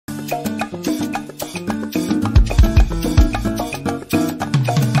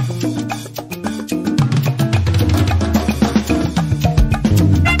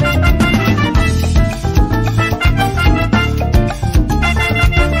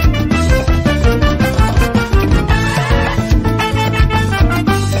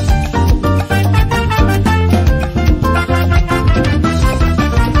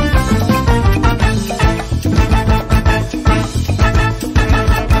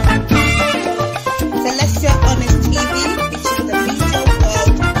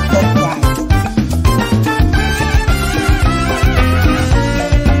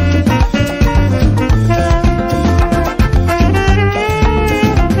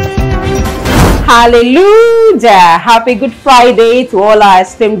Hallelujah! Happy Good Friday to all our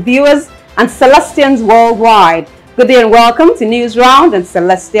esteemed viewers and Celestians worldwide. Good day and welcome to News Round and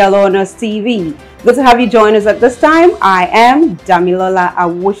Celestial Honors TV. Good to have you join us at this time. I am Damilola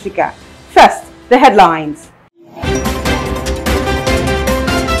Awushika. First, the headlines.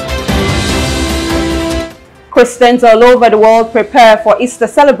 Christians all over the world prepare for Easter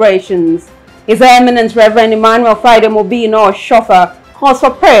celebrations. His Eminence Reverend Emmanuel Friday Mobino Shofa calls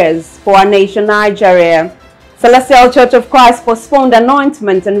for prayers for our nation Nigeria. Celestial Church of Christ postponed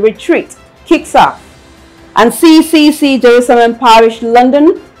anointment and retreat kicks off. And CCC Jerusalem Parish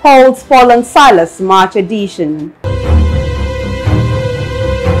London holds Paul and Silas March edition.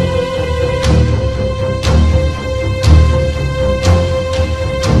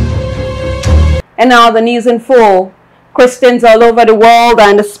 And now the news in full. Christians all over the world are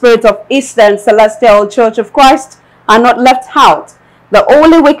in the spirit of Easter, and Celestial Church of Christ are not left out. The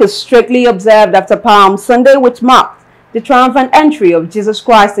Holy Week is strictly observed after Palm Sunday, which marked the triumphant entry of Jesus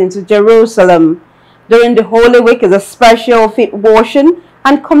Christ into Jerusalem. During the Holy Week is a special feet washing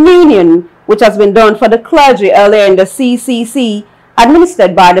and communion, which has been done for the clergy earlier in the CCC,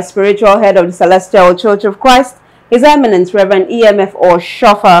 administered by the spiritual head of the Celestial Church of Christ, His Eminence Reverend EMF or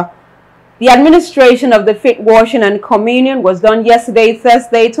Shofa. The administration of the feet washing and communion was done yesterday,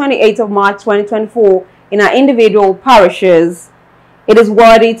 Thursday, 28th of March 2024, in our individual parishes. It is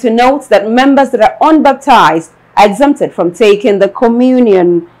worthy to note that members that are unbaptized are exempted from taking the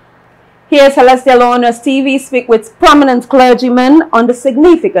communion. Here, Celestial Honors TV speak with prominent clergymen on the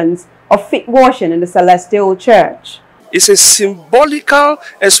significance of feet washing in the Celestial Church. It's a symbolical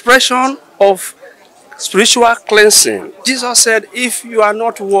expression of spiritual cleansing. Jesus said, if you are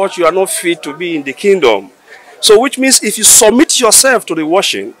not washed, you are not fit to be in the kingdom. So which means if you submit yourself to the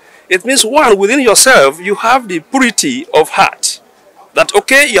washing, it means one, within yourself, you have the purity of heart. That,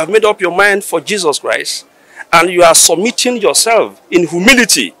 okay, you have made up your mind for Jesus Christ, and you are submitting yourself in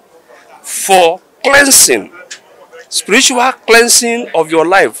humility for cleansing, spiritual cleansing of your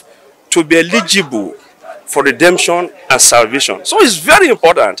life to be eligible for redemption and salvation. So it's very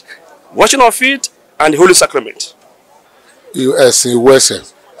important, washing of feet and the Holy Sacrament. ẹ̀sìn ìwẹ̀sẹ̀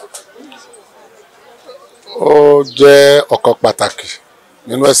ó jẹ́ ọ̀kan pàtàkì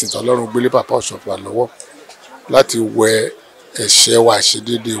nínú ẹ̀sìn tí Ọlọ́run gbélé Papa Ọ̀ṣọ́fà lọ́wọ́ láti wẹ ẹ̀ṣẹ̀ wa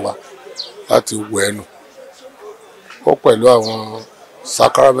àṣedédé wa láti wẹ̀ nù. Ó pẹ̀lú àwọn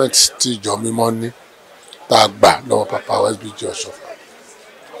sacrament tí ìjọ mímọ́ ní tá a gbà lọ́wọ́ Papa SBG Ọ̀ṣọ́fà.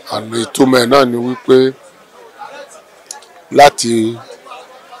 Àmì ìtumọ̀ náà ni wípé láti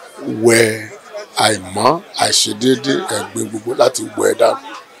wẹ̀ àìmọ́ àìṣedédé ẹ̀gbin gbogbo láti wẹ̀ dànù.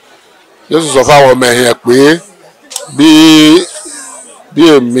 Jésù sọ fáwọn ọmọ ẹ̀yìn ẹ̀ pé bí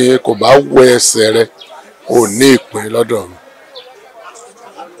èmi kò bá wẹ ẹsẹ̀ rẹ ò ní ìpín lọ́dọ̀ mi.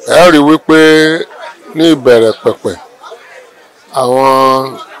 Ẹ rí wípé ní ìbẹ̀rẹ̀ pẹ̀pẹ̀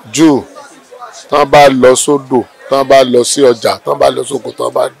àwọn Júù tán bá lọ sódò, tán bá lọ sí ọjà, tán bá lọ sóko, tán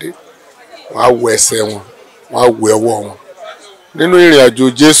bá dé, wọ́n á wẹ ẹsẹ̀ wọn, wọ́n á wẹ ọwọ́ wọn. Nínú ìrìn àjò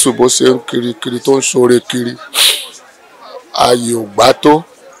Jésù bó ṣe ń kiri tó ń ṣoore kiri, ààyè ò gbà tó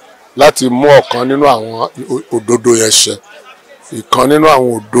láti mú ọ̀kan nínú àwọn òdodo yẹn ṣẹ. Ìkan nínú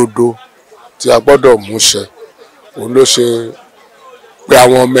àwọn òdodo tí a gbọ́dọ̀ mú ṣẹ, òun ló ṣe pé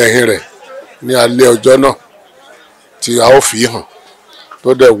àwọn ọmọ ẹ̀yìn rẹ̀ ní alẹ́ ọjọ́ náà tí a ó fi hàn tó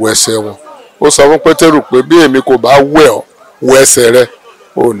dẹ̀ wẹ ẹsẹ̀ wọn. Ó sọ fún Pétérù pé bí èmi kò bá wẹ ẹsẹ̀ rẹ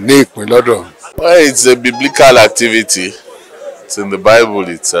ò ní ìpín lọ́dọ̀ mi. Well, it's a biblical activity. It's in the Bible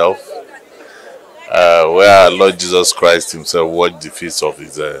itself, where our Lord Jesus Christ himself washed the feet of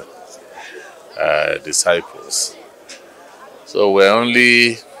his disciples. So we're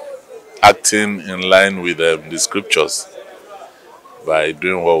only acting in line with the scriptures by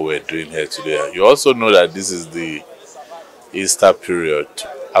doing what we're doing here today. You also know that this is the Easter period,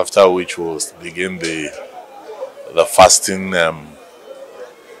 after which we'll begin the fasting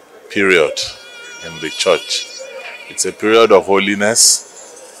period in the church. It's a period of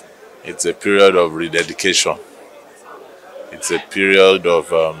holiness. It's a period of rededication. It's a period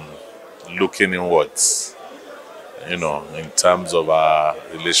of looking inwards, you know, in terms of our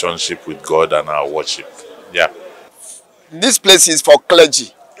relationship with God and our worship. Yeah. This place is for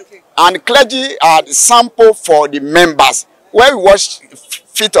clergy. Okay. And clergy are the sample for the members. When we wash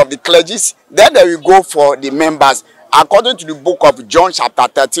feet of the clergies, then they will go for the members. According to the book of John chapter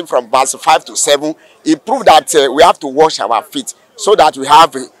 13 from verse 5 to 7, it proved that we have to wash our feet so that we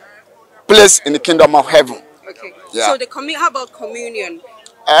have a place in the kingdom of heaven. Okay. Yeah. So how about communion?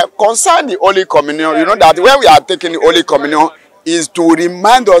 Concern the Holy Communion, you know that when we are taking the Holy Communion, is to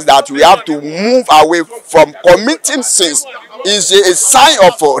remind us that we have to move away from committing sins. Is a sign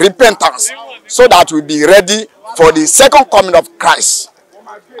of repentance, so that we be ready for the second coming of Christ.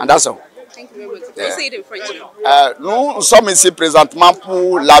 And that's all. Thank you very much. Can you say it in French? Nous sommes ici présentement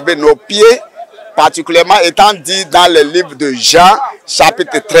pour laver nos pieds, particulièrement étant dit dans le livre de Jean,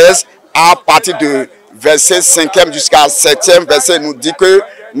 chapitre 13, à partir de verset 5e jusqu'à 7e verset, nous dit que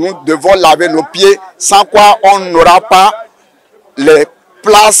nous devons laver nos pieds, sans quoi on n'aura pas les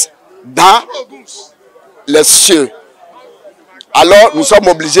places dans les cieux. Alors nous sommes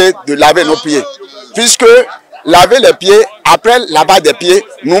obligés de laver nos pieds. Puisque laver les pieds, après lavage des pieds,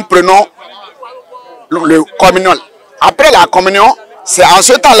 nous prenons le communion. Après la communion, c'est en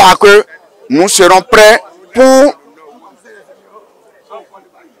ce temps-là que nous serons prêts pour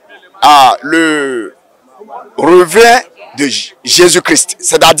le revient de Jésus-Christ.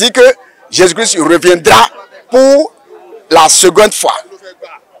 C'est-à-dire que Jésus-Christ reviendra pour la seconde fois.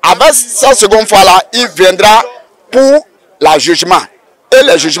 Avec cette seconde fois-là, il viendra pour le jugement. Et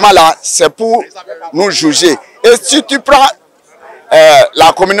le jugement là, c'est pour nous juger. Et si tu prends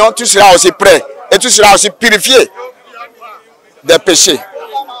la communion, tu seras aussi prêt. Et tu seras aussi purifié des péchés.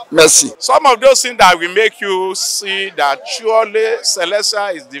 Merci. Some of those things that will make you see that surely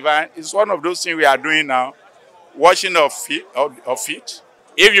Celestial is divine is one of those things we are doing now. Washing of feet.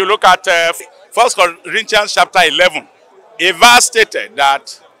 If you look at 1 Corinthians chapter 11, a verse stated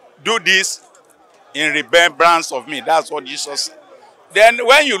that do this in remembrance of me. That's what Jesus said. Then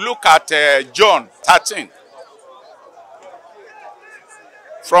when you look at John 13,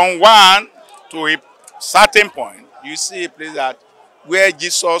 from 1 to a certain point, you see a place that where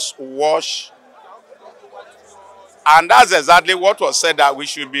Jesus washed. And that's exactly what was said that we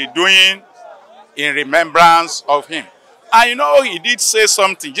should be doing in remembrance of him. And you know, he did say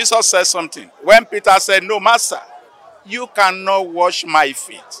something. Jesus said something. When Peter said, no, Master, you cannot wash my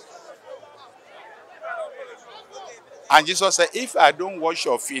feet. And Jesus said, if I don't wash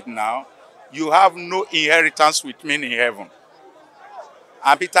your feet now, you have no inheritance with me in heaven.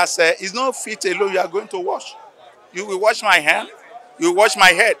 And Peter said, it's not feet alone you are going to wash. You will wash my hand, you will wash my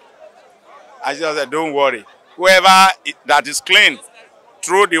head. And Jesus said, don't worry. Whoever that is clean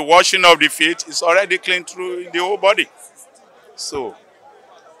through the washing of the feet is already clean through the whole body. So,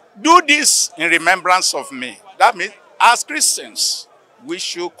 do this in remembrance of me. That means, as Christians, we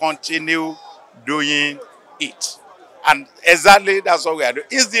should continue doing it. And exactly that's what we are doing.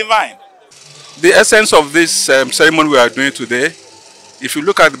 It's divine. The essence of this ceremony we are doing today, if you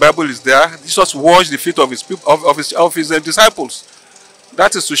look at the Bible, is there. Jesus washed the feet of his people, of his disciples.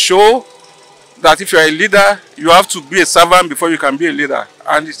 That is to show that if you are a leader, you have to be a servant before you can be a leader.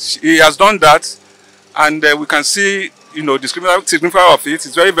 And he has done that, and we can see, you know, the significance of it.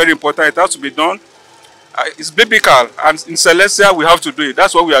 It's very, very important. It has to be done. It's biblical, and in Celestia we have to do it.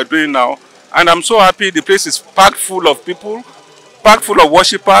 That's what we are doing now. And I'm so happy the place is packed full of people, packed full of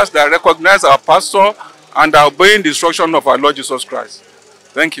worshippers that recognize our pastor and are obeying the instruction of our Lord Jesus Christ.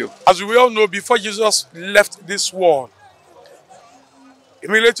 Thank you. As we all know, before Jesus left this world,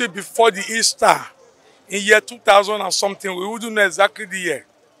 immediately before the Easter, in year 2000 and something, we wouldn't know exactly the year,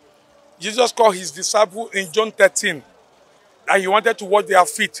 Jesus called his disciples in John 13 that he wanted to wash their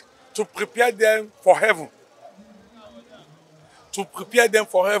feet to prepare them for heaven. To prepare them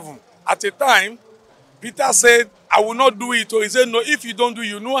for heaven. At a time, Peter said, I will not do it. So he said, no, if you don't do it,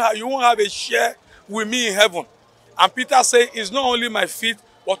 you won't have a share with me in heaven. And Peter said, it's not only my feet,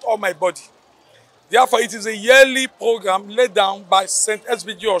 but all my body. Therefore, it is a yearly program laid down by St.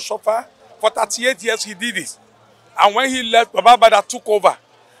 SBG Oshofa. For 38 years, he did it. And when he left, Baba Bada took over.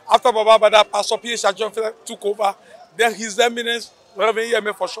 After Baba Bada, Pastor P.H. took over. Then His Eminence, Reverend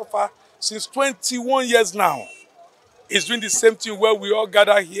Yeme for Shofa, since 21 years now, is doing the same thing where we all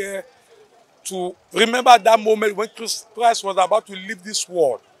gather here to remember that moment when Christ was about to leave this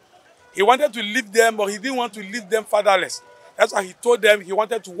world. He wanted to leave them, but he didn't want to leave them fatherless. That's why he told them he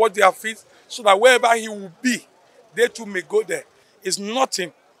wanted to wash their feet so that wherever he will be, they too may go there. It's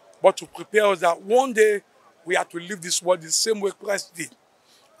nothing but to prepare us that one day we have to leave this world the same way Christ did,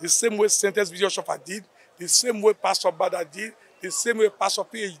 the same way St. S.B. Joshua did, the same way Pastor Bada did, the same way Pastor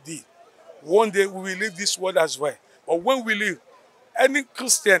P.H. did. One day we will leave this world as well. But when we leave, any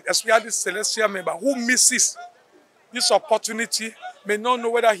Christian, especially celestial member, who misses this opportunity may not know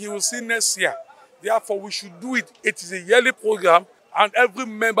whether he will see next year. Therefore, we should do it. It is a yearly program, and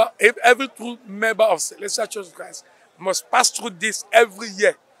every true member of Celestial Church of Christ must pass through this every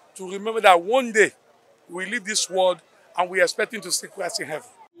year to remember that one day we leave this world and we are expecting to see Christ in heaven.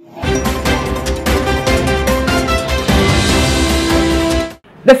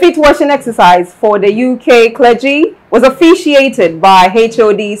 The feet washing exercise for the UK clergy was officiated by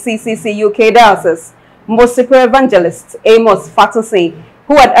HOD CCC UK Diocese, Most Super Evangelist Amos Fatosi,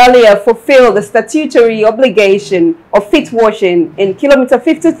 who had earlier fulfilled the statutory obligation of feet washing in kilometer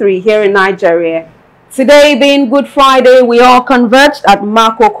 53 here in Nigeria. Today being Good Friday, we all converged at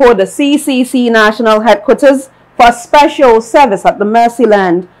Makoko, the CCC National Headquarters, for a special service at the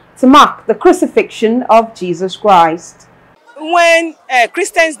Mercyland to mark the crucifixion of Jesus Christ. When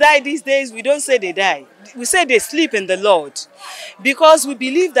Christians die these days, we don't say they die. We say they sleep in the Lord, because we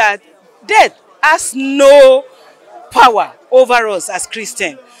believe that death has no power over us as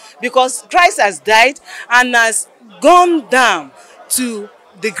Christians, because Christ has died and has gone down to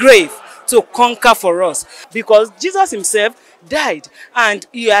the grave to conquer for us, because Jesus himself died and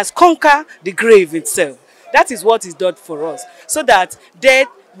he has conquered the grave itself. That is what is done for us, so that death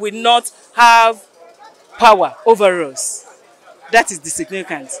will not have power over us. That is the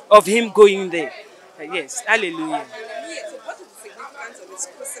significance of him going there. Yes, hallelujah. Yes, so what is the significance of his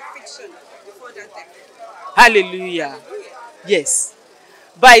crucifixion before that death? Hallelujah. Yes.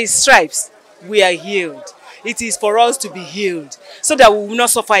 By his stripes, we are healed. It is for us to be healed, so that we will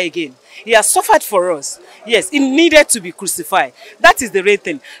not suffer again. He has suffered for us. Yes, he needed to be crucified. That is the right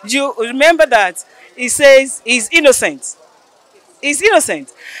thing. You remember that he says he's innocent. He's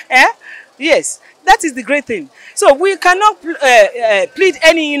innocent. Yes, that is the great thing. So we cannot plead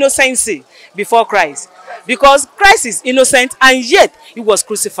any innocency before Christ, because Christ is innocent and yet he was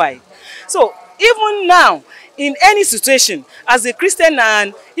crucified. So even now, in any situation, as a Christian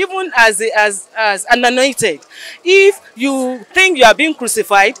and even as an anointed, if you think you are being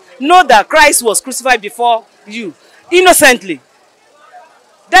crucified, know that Christ was crucified before you, innocently.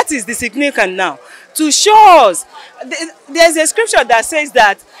 That is the significance now. To show us, there's a scripture that says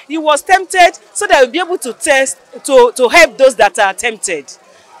that he was tempted so that he'll be able to to help those that are tempted.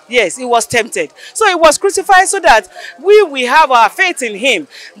 Yes, he was tempted. So he was crucified so that we have our faith in him.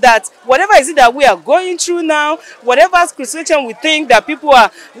 That whatever is it that we are going through now, whatever crucifixion we think that people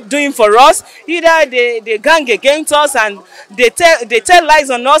are doing for us, either they gang against us and they tell lies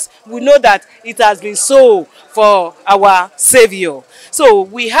on us, we know that it has been so for our Savior. So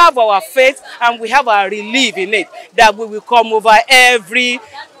we have our faith and we have our relief in it, that we will come over every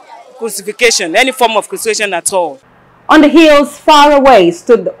crucifixion, any form of crucifixion at all. On the hills far away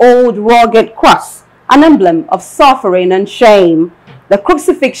stood the old rugged cross, an emblem of suffering and shame. The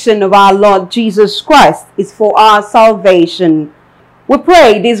crucifixion of our Lord Jesus Christ is for our salvation. We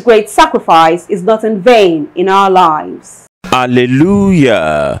pray this great sacrifice is not in vain in our lives.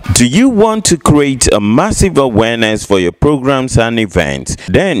 Hallelujah! Do you want to create a massive awareness for your programs and events?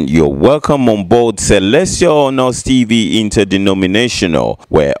 Then you're welcome on board Celestial Honors TV Interdenominational,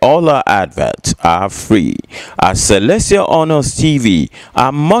 where all our adverts are free. At Celestial Honors TV,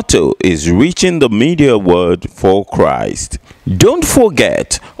 our motto is reaching the media world for Christ. Don't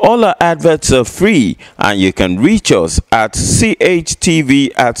forget, all our adverts are free and you can reach us at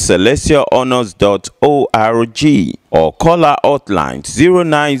chtv@celestialhonors.org or call our hotline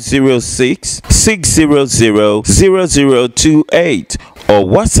 0906 600 0028 or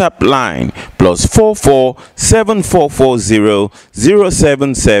WhatsApp line +44 7440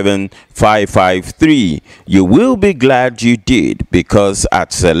 077 553. You will be glad you did, because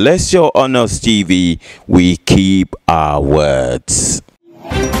at Celestial Honors TV we keep our words.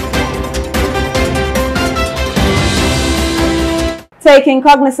 Taking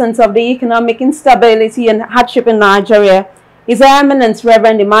cognizance of the economic instability and hardship in Nigeria, His Eminence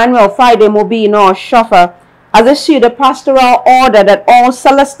Reverend Emmanuel Friday Mobino Shoffer has issued a pastoral order that all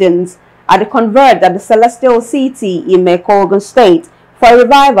Celestians are to convert at the Celestial City in Ogun State for a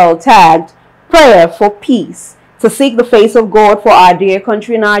revival tagged Prayer for Peace, to seek the face of God for our dear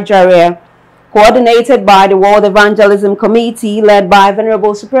country Nigeria. Coordinated by the World Evangelism Committee led by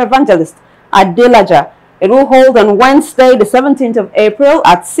Venerable Super Evangelist Adilaja, it will hold on Wednesday, the 17th of April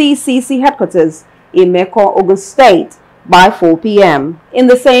at CCC headquarters in Ogun State by 4 p.m. In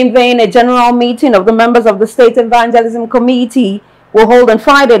the same vein, a general meeting of the members of the State Evangelism Committee will hold on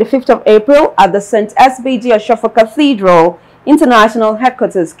Friday, the 5th of April at the St. SBG Ashofa Cathedral International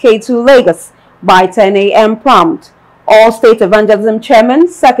Headquarters, K2 Lagos, by 10 a.m. prompt. All State Evangelism Chairmen,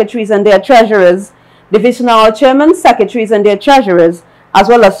 Secretaries and their Treasurers, Divisional Chairmen, Secretaries and their Treasurers, as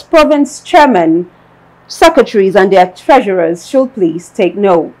well as Province Chairmen, Secretaries and their Treasurers should please take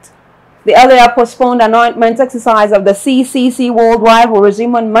note. The earlier postponed anointment exercise of the CCC Worldwide will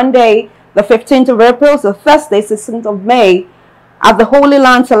resume on Monday, the 15th of April to Thursday, 16th of May at the Holy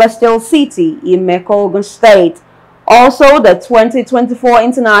Land Celestial City in Ogun State. Also, the 2024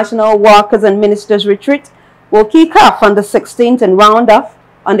 International Workers and Ministers Retreat will kick off on the 16th and round off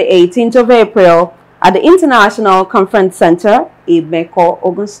on the 18th of April at the International Conference Center, Ibeko,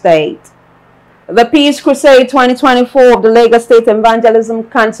 Ogun State. The Peace Crusade 2024 of the Lagos State Evangelism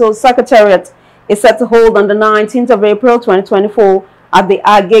Council Secretariat is set to hold on the 19th of April 2024 at the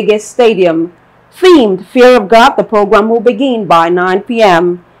Agege Stadium. Themed Fear of God, the program will begin by 9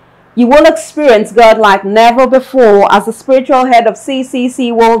 p.m. You will experience God like never before as the spiritual head of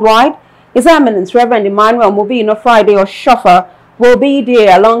CCC Worldwide, His Eminence Reverend Emmanuel Mobino Friday Oshofa, will be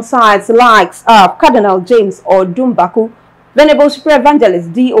there alongside the likes of Cardinal James Odumbaku, Venerable Super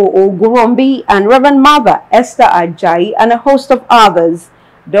Evangelist D.O.O. Gurombi, and Reverend Mother Esther Ajayi, and a host of others.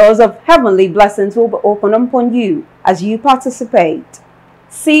 Doors of heavenly blessings will be opened upon you as you participate.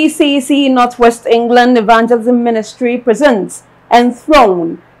 CCC Northwest England Evangelism Ministry presents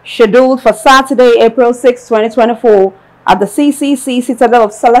Enthroned, scheduled for Saturday, April 6, 2024 at the CCC Citadel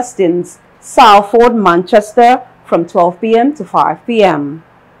of Celestines, Salford, Manchester, from 12 p.m. to 5 p.m.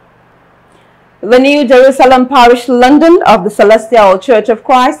 The New Jerusalem Parish London of the Celestial Church of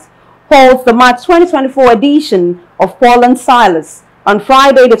Christ holds the March 2024 edition of Paul and Silas on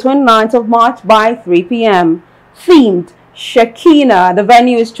Friday the 29th of March by 3 p.m. Themed Shekinah. The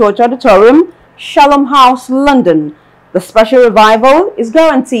venue is Church Auditorium, Shalom House, London. The special revival is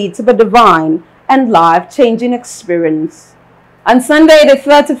guaranteed to be divine and life-changing experience. On Sunday the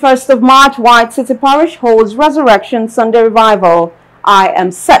 31st of March, White City Parish holds Resurrection Sunday Revival, I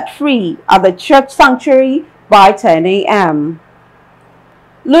Am Set Free, at the Church Sanctuary by 10 a.m.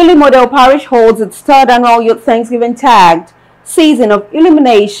 Lully Model Parish holds its third annual Youth Thanksgiving tagged Season of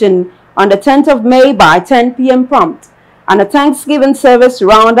Illumination on the 10th of May by 10 p.m. prompt, and a Thanksgiving service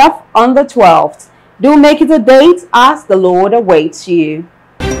roundup on the 12th. Do make it a date as the Lord awaits you.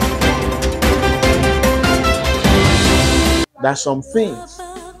 There are some things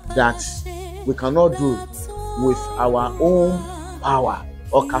that we cannot do with our own power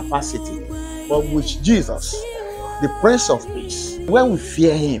or capacity, but with Jesus, the Prince of Peace. When we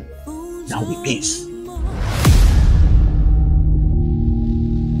fear Him, there will be peace.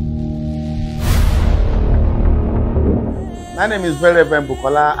 My name is Reverend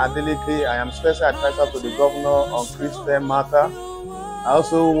Bukola Adeleke. I am Special Advisor to the Governor on Christian Matter. I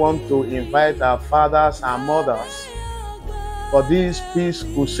also want to invite our fathers and mothers for this Peace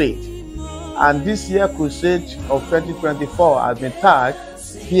Crusade. And this year crusade of 2024 has been tagged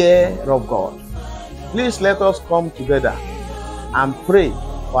Fear of God. Please let us come together and pray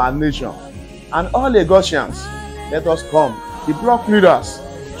for our nation. And all Lagosians, let us come. The block leaders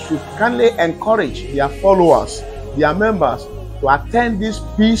should kindly encourage their followers, their members, to attend this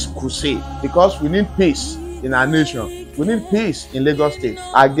Peace Crusade, because we need peace in our nation. We need peace in Lagos State,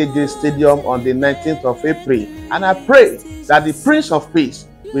 Agege Stadium on the 19th of April. And I pray that the Prince of Peace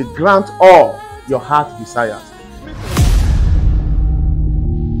will grant all your heart desires.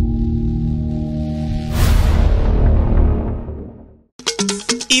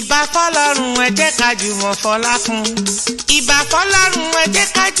 Ìbà fọ́lọ́run ẹ jẹ́ ká jùmọ̀ fọlá fún. Ìbà fọ́lọ́run ẹ jẹ́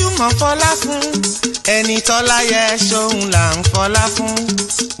ká jùmọ̀ fọlá fún. Ẹni tọ́lá yẹ ṣóhun là ń fọlá fún.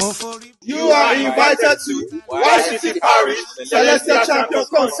 You are invited to White City Parish Celestial Champions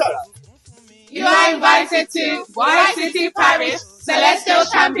Concert. You are invited to White City Parish Celestial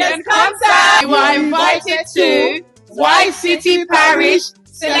Champions Concert. You are invited to White City Parish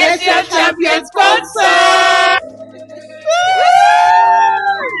Celestial Champions Concert.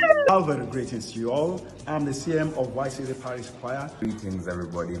 Very greetings to you all. I'm the CM of White City Parish Choir. Greetings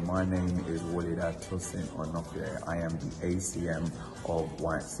everybody, my name is Wolida Tosin Onofre. I am the ACM of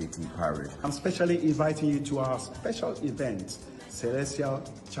White City Parish. I'm specially inviting you to our special event, Celestial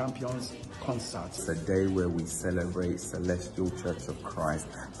Champions Concert. It's a day where we celebrate Celestial Church of Christ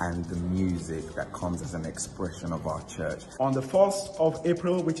and the music that comes as an expression of our church. On the 1st of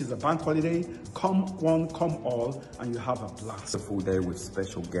April, which is a bank holiday, come one, come all, and you have a blast. A full day with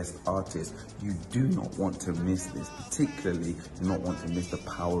special guest artists. You do not want to miss this, particularly do not want to miss the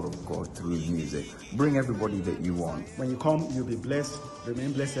power of God through music. Bring everybody that you want. When you come, you'll be blessed.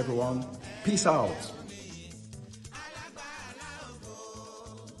 Remain blessed, everyone. Peace out.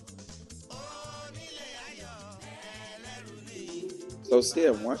 So,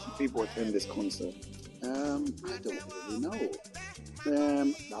 Steve, why should people attend this concert? I don't really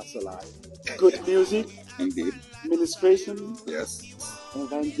know. That's a lie. Good music. Indeed. Ministration. Yes.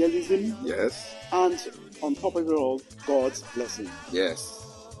 Evangelism. Yes. And on top of it all, God's blessing. Yes.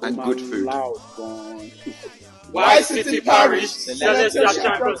 And good food. Loud gone. White City Parish Celestial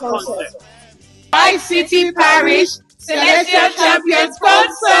Champions Concert. White City Parish Celestial Champions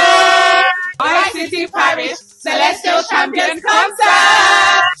Concert. White City Parish Celestial Champions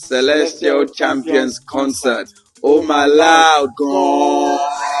Concert. Celestial Champions Concert. Oh my loud God.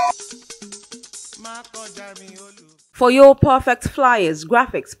 For your perfect flyers,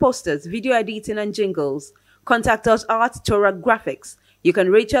 graphics, posters, video editing and jingles, contact us at Torah Graphics. You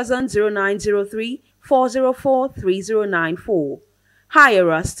can reach us on 0903-404-3094. Hire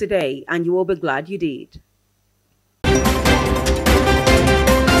us today and you will be glad you did.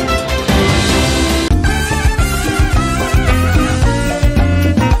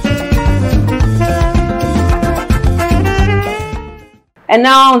 And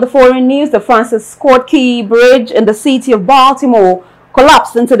now on the foreign news, the Francis Scott Key Bridge in the city of Baltimore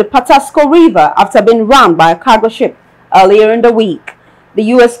collapsed into the Patapsco River after being rammed by a cargo ship earlier in the week. The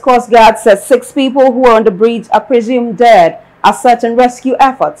U.S. Coast Guard says 6 people who were on the bridge are presumed dead as certain rescue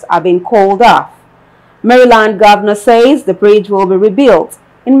efforts are being called off. Maryland governor says the bridge will be rebuilt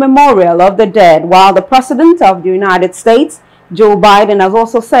in memorial of the dead, while the President of the United States, Joe Biden, has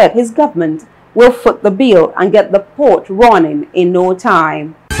also said his government will foot the bill and get the port running in no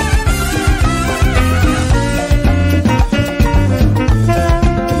time.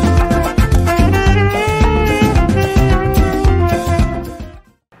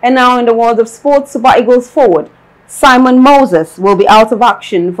 And now in the world of sports, Super Eagles forward Simon Moses will be out of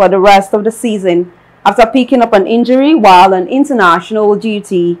action for the rest of the season after picking up an injury while on international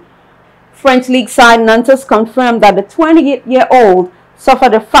duty. French league side Nantes confirmed that the 28-year-old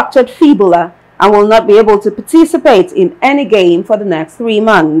suffered a fractured fibula and will not be able to participate in any game for the next 3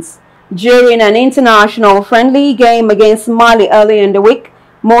 months. During an international friendly game against Mali earlier in the week,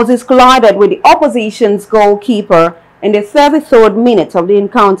 Moses collided with the opposition's goalkeeper in the 33rd minute of the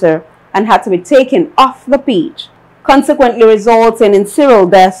encounter and had to be taken off the pitch, consequently resulting in Cyril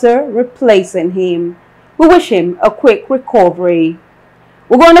Desser replacing him. We wish him a quick recovery.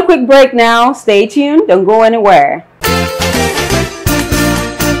 We're going on a quick break now. Stay tuned, don't go anywhere.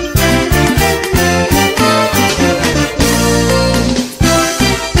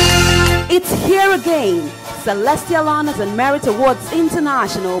 It's here again. Celestial Honors and Merit Awards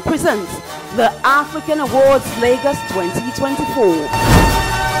International presents the African Awards Lagos 2024.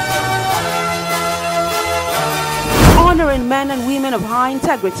 Honoring men and women of high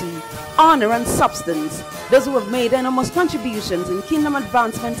integrity, honor and substance, those who have made enormous contributions in kingdom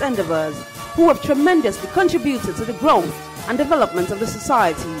advancement endeavors, who have tremendously contributed to the growth and development of the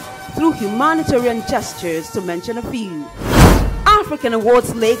society through humanitarian gestures, to mention a few. African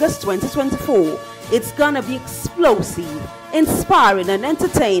Awards Lagos 2024. It's gonna be explosive, inspiring and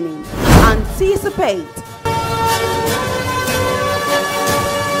entertaining. Anticipate.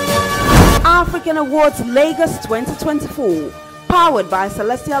 African Awards Lagos 2024. Powered by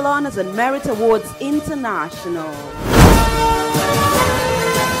Celestial Honors and Merit Awards International.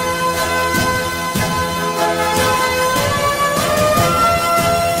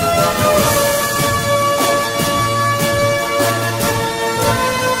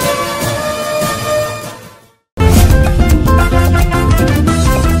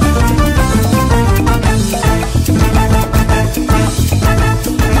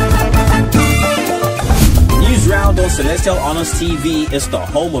 NEWSROUND on Celestial Honors TV is the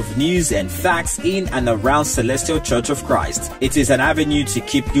home of news and facts in and around Celestial Church of Christ. It is an avenue to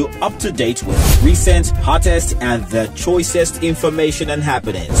keep you up to date with recent, hottest, and the choicest information and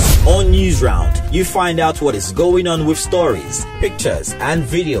happenings. On NEWSROUND, you find out what is going on with stories, pictures, and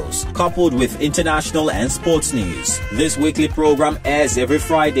videos, coupled with international and sports news. This weekly program airs every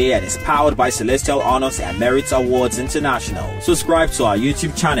Friday and is powered by Celestial Honors and Merit Awards International. Subscribe to our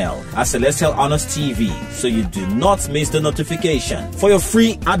YouTube channel at Celestial Honors TV so you do not miss the notification. For your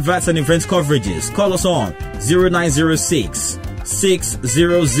free adverts and event coverages, call us on 0906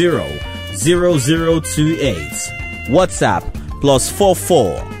 600 0028. WhatsApp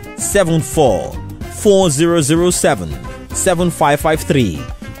 +44 74 4007 7553,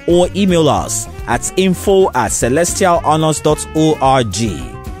 or email us at info@celestialhonors.org.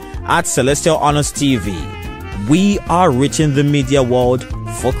 At Celestial Honors TV, we are reaching the media world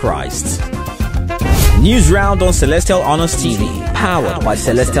for Christ. NEWSROUND on Celestial Honors TV, powered by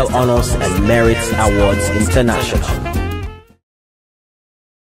Celestial Honors and Merit Awards International.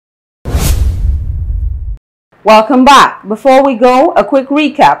 Welcome back. Before we go, a quick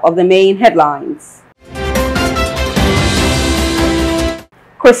recap of the main headlines.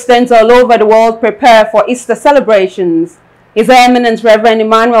 Christians all over the world prepare for Easter celebrations. His Eminence Reverend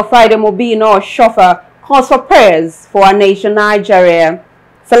Emmanuel Friday Mobino Shofa calls for prayers for our nation Nigeria.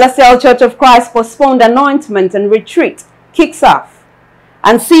 Celestial Church of Christ postponed anointment and retreat kicks off.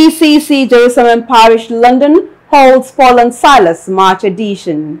 And CCC Jerusalem Parish London holds Paul and Silas March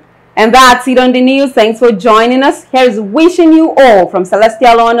edition. And that's it on the news. Thanks for joining us. Here's wishing you all from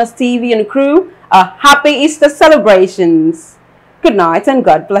Celestial Honors TV and crew a happy Easter celebrations. Good night and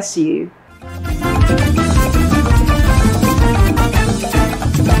God bless you.